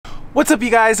What's up,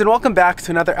 you guys, and welcome back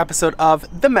to another episode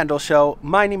of The Mendel Show.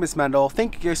 My name is Mendel.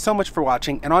 Thank you guys so much for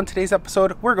watching, and on today's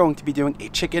episode, we're going to be doing a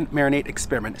chicken marinade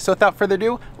experiment. So without further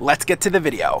ado, let's get to the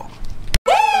video.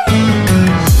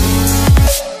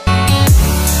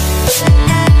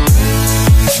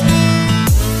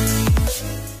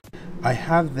 I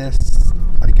have this,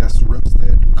 I guess,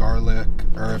 roasted garlic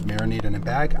herb marinade in a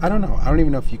bag. I don't know. I don't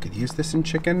even know if you could use this in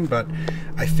chicken, but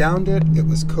I found it. It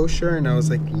was kosher, and I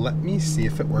was like, let me see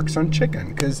if it works on chicken.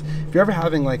 Because if you're ever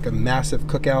having like a massive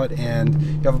cookout and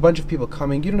you have a bunch of people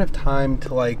coming, you don't have time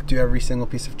to like do every single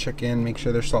piece of chicken, make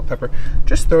sure there's salt, pepper.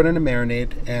 Just throw it in a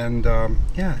marinade and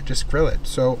yeah, just grill it.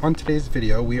 So on today's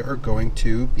video, we are going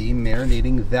to be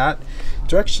marinating that.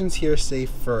 Directions here say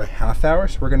for a half hour,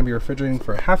 so we're going to be refrigerating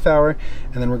for a half hour,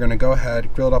 and then we're going to go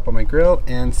ahead, grill it up on my grill,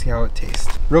 and see how it tastes.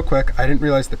 Real quick, I didn't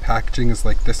realize the packaging is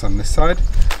like this on this side.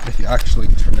 If you actually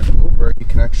turn it over, you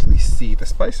can actually see the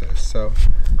spices, so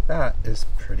that is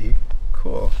pretty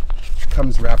cool. It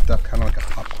comes wrapped up kind of like a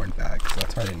popcorn bag, so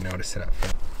that's why I didn't notice it at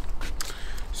first.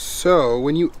 So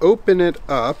when you open it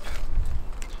up,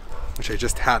 which I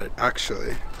just had it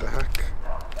actually, what the heck?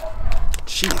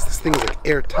 Jeez, this thing is like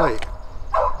airtight.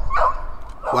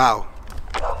 Wow.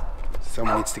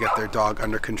 Someone needs to get their dog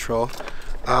under control.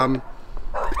 It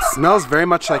smells very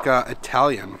much like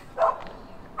Italian.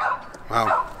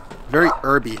 Wow. Very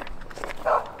herby.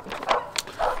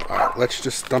 Alright, let's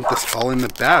just dump this all in the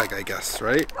bag, I guess,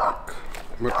 right?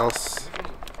 What else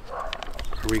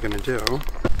are we gonna do?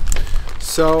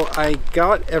 So I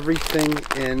got everything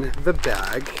in the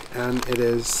bag, and it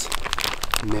is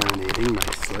marinating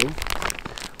nicely.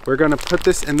 We're gonna put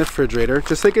this in the refrigerator,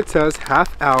 just like it says,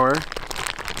 half hour.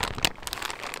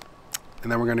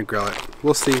 And then we're gonna grill it.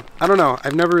 We'll see. I don't know.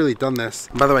 I've never really done this.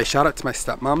 By the way, shout out to my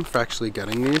stepmom for actually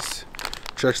getting these.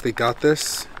 She actually got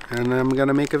this, and I'm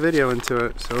gonna make a video into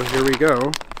it. So here we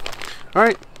go. All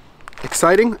right,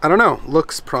 exciting. I don't know.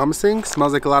 Looks promising.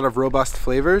 Smells like a lot of robust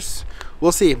flavors.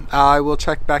 We'll see. I will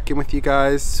check back in with you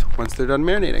guys once they're done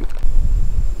marinating.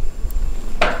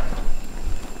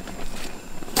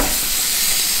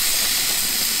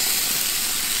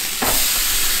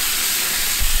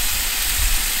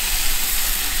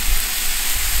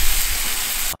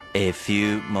 A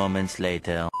few moments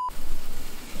later.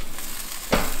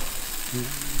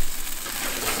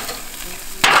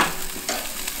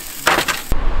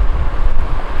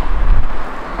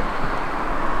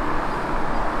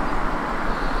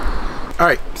 All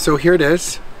right, so here it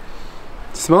is.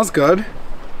 It smells good.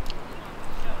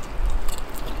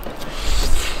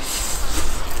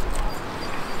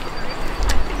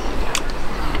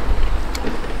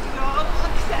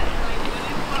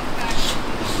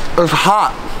 It's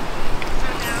hot.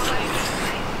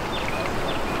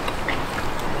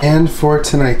 And for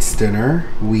tonight's dinner,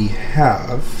 we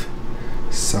have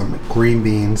some green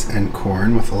beans and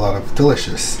corn with a lot of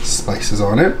delicious spices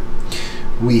on it.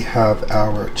 We have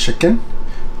our chicken,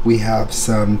 we have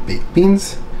some baked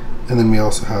beans, and then we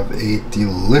also have a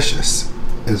delicious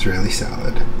Israeli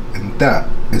salad. And that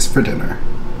is for dinner.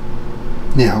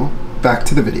 Now, back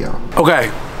to the video. Okay.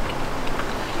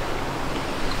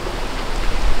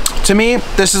 To me,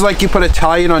 this is like you put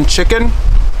Italian on chicken.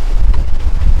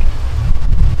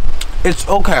 It's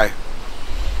okay.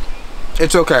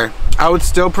 It's okay. I would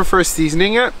still prefer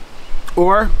seasoning it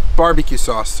or barbecue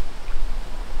sauce.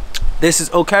 This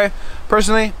is okay.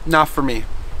 Personally, not for me.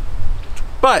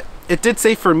 But it did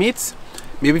say for meats.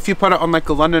 Maybe if you put it on like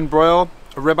a London broil,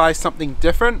 a ribeye, something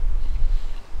different.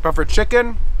 But for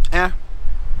chicken, I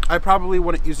probably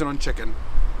wouldn't use it on chicken.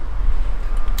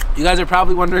 You guys are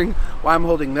probably wondering why I'm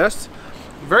holding this.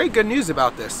 Very good news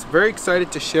about this. Very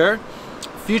excited to share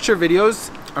future videos.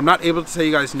 I'm not able to tell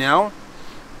you guys now,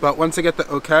 but once I get the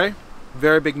okay,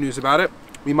 very big news about it.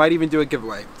 We might even do a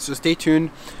giveaway, so stay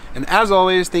tuned. And as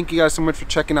always, thank you guys so much for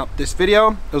checking out this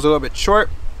video. It was a little bit short,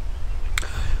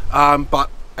 but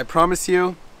I promise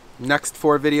you, next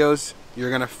 4 videos, you're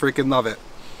gonna freaking love it.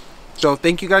 So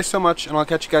thank you guys so much, and I'll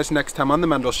catch you guys next time on The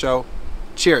Mendel Show.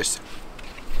 Cheers.